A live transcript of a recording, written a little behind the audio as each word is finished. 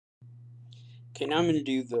Okay, now I'm going to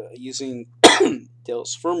do using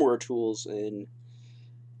Dell's firmware tools in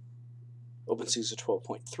SuSE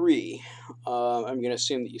 12.3. I'm going to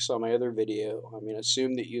assume that you saw my other video. I'm going to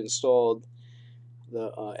assume that you installed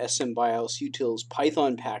the SMBIOS utils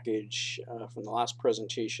Python package from the last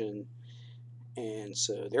presentation, and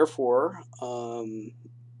so therefore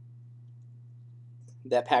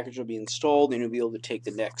that package will be installed, and you'll be able to take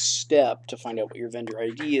the next step to find out what your vendor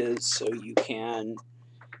ID is, so you can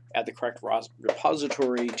add the correct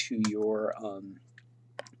repository to your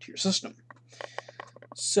system.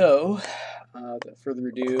 So, without further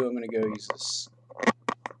ado, I'm going to go use this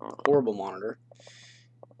horrible monitor,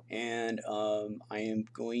 and I am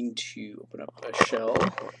going to open up a shell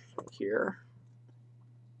here.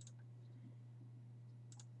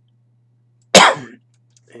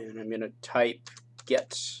 And I'm going to type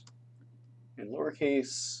get in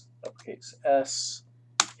lowercase, uppercase S,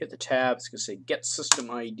 hit the tab. It's going to say get system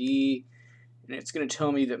ID, and it's going to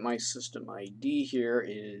tell me that my system ID here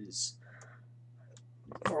is,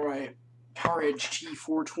 for my PowerEdge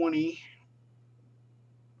T420,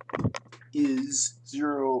 is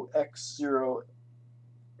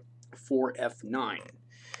 0x04F9. I'm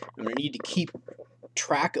going to need to keep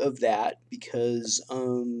track of that because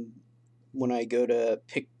when I go to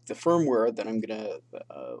pick the firmware that I'm going to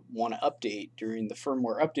want to update during the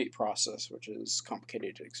firmware update process, which is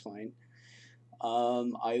complicated to explain,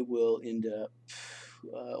 I will end up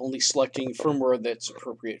only selecting firmware that's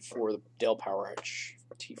appropriate for the Dell PowerEdge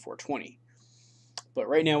T420. But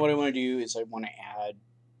right now what I want to do is I want to add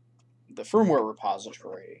the firmware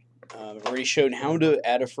repository. I've already shown how to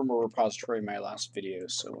add a firmware repository in my last video,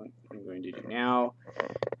 so what I'm going to do now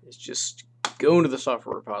is just go into the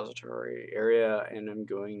software repository area, and I'm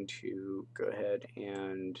going to go ahead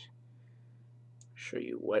and show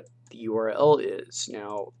you what the URL is.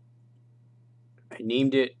 Now, I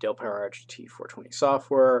named it Dell PowerEdge T420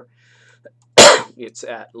 software. It's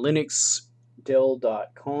at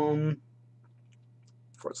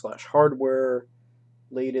linuxdell.com/hardware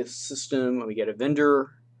latest system. We get a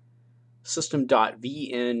vendor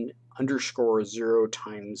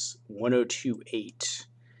system.vn_0x1028,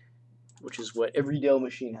 which is what every Dell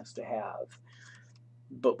machine has to have.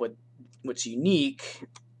 But what's unique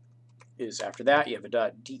is after that you have a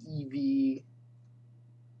 .dev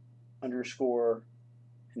underscore,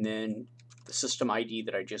 and then the system ID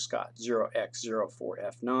that I just got,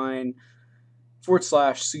 0x04F9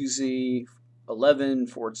 /SuSE 11 /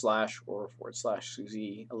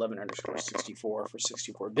 SuSE 11_64 for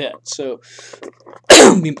 64-bit. So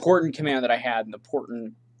the important command that I had, and the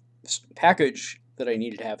important package that I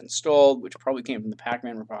needed to have installed, which probably came from the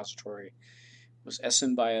Pacman repository, was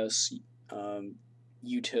SMBIOS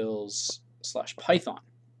utils/Python.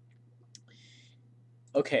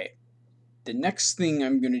 Okay, the next thing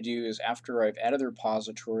I'm going to do is, after I've added the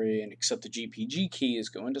repository and accept the GPG key, is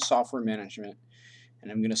go into software management,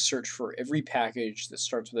 and I'm going to search for every package that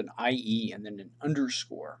starts with an IE and then an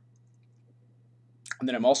underscore. And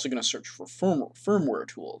then I'm also going to search for firmware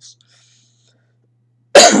tools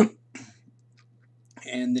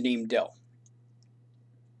and the name Dell.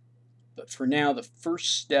 But for now, the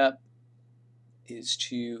first step is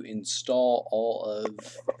to install all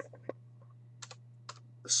of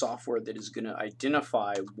the software that is going to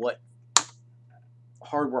identify what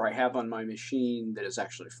hardware I have on my machine that is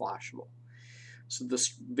actually flashable. So this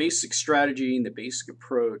basic strategy and the basic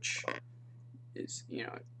approach is,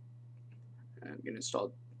 I'm going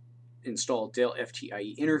to install Dell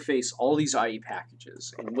FTIE interface, all these IE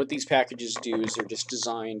packages. And what these packages do is they're just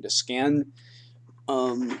designed to scan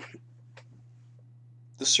the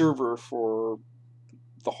server for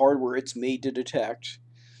the hardware it's made to detect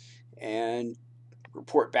and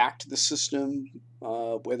report back to the system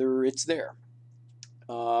whether it's there.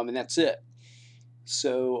 And that's it.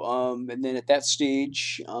 So, and then at that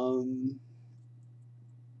stage,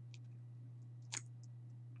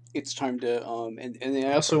 it's time to, and then you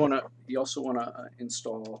also want to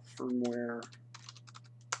install firmware.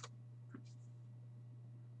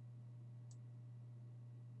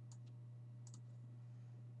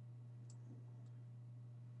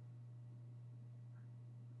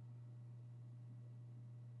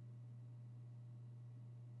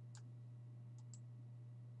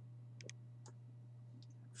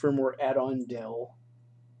 Firmware add-on Dell,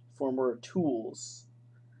 firmware tools,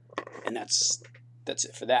 and that's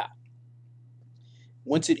it for that.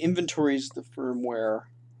 Once it inventories the firmware,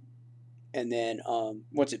 and then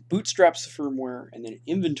once it bootstraps the firmware and then it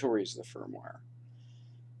inventories the firmware,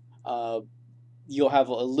 you'll have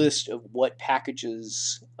a list of what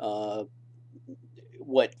packages,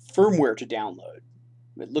 what firmware to download.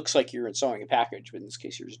 It looks like you're installing a package, but in this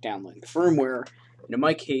case you're just downloading the firmware. And in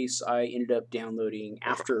my case, I ended up downloading,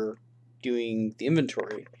 after doing the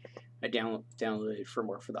inventory, I downloaded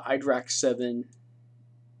firmware for the iDRAC 7.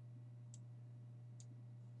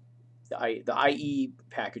 The IE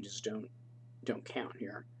packages don't count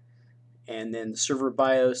here. And then the server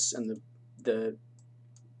BIOS and the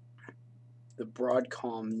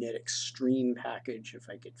Broadcom Net Extreme package, if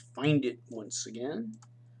I could find it once again.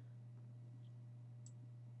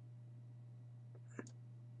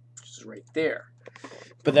 Which is right there.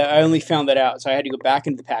 But I only found that out, so I had to go back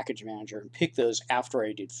into the package manager and pick those after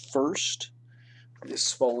I did first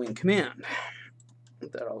this following command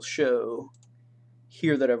that I'll show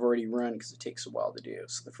here that I've already run because it takes a while to do.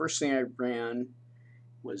 So the first thing I ran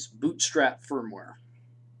was bootstrap firmware.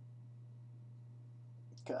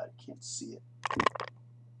 God, I can't see it.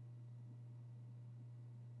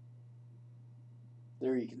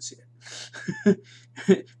 There you can see it.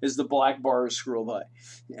 As the black bars scroll by.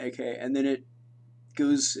 Okay, and then it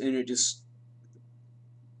goes and it just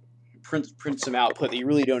prints some output that you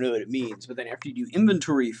really don't know what it means. But then after you do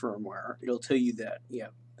inventory firmware, it'll tell you that, yeah,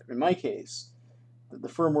 in my case, the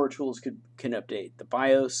firmware tools can update the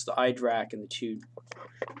BIOS, the iDRAC, and the two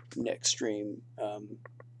Net Extreme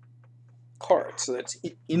cards. So that's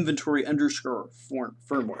inventory underscore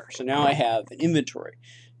firmware. So now I have an inventory.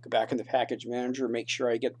 Go back in the package manager, make sure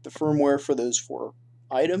I get the firmware for those 4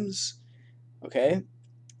 items. Okay,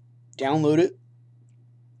 download it,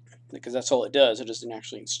 because that's all it does. It doesn't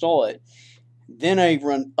actually install it. Then I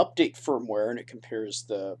run update firmware, and it compares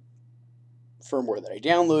the firmware that I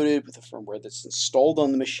downloaded with the firmware that's installed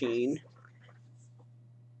on the machine.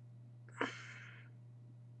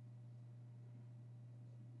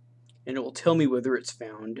 And it will tell me whether it's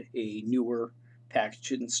found a newer package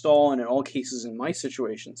to install, and in all cases in my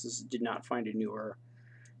situations, this did not find a newer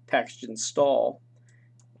package to install.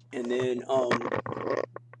 And then,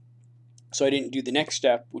 so I didn't do the next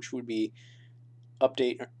step, which would be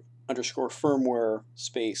update underscore firmware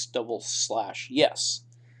space /yes.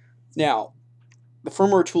 Now, the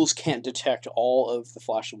firmware tools can't detect all of the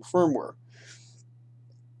flashable firmware.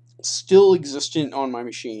 Still existent on my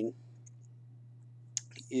machine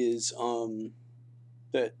is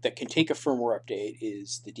that can take a firmware update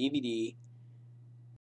is the DVD,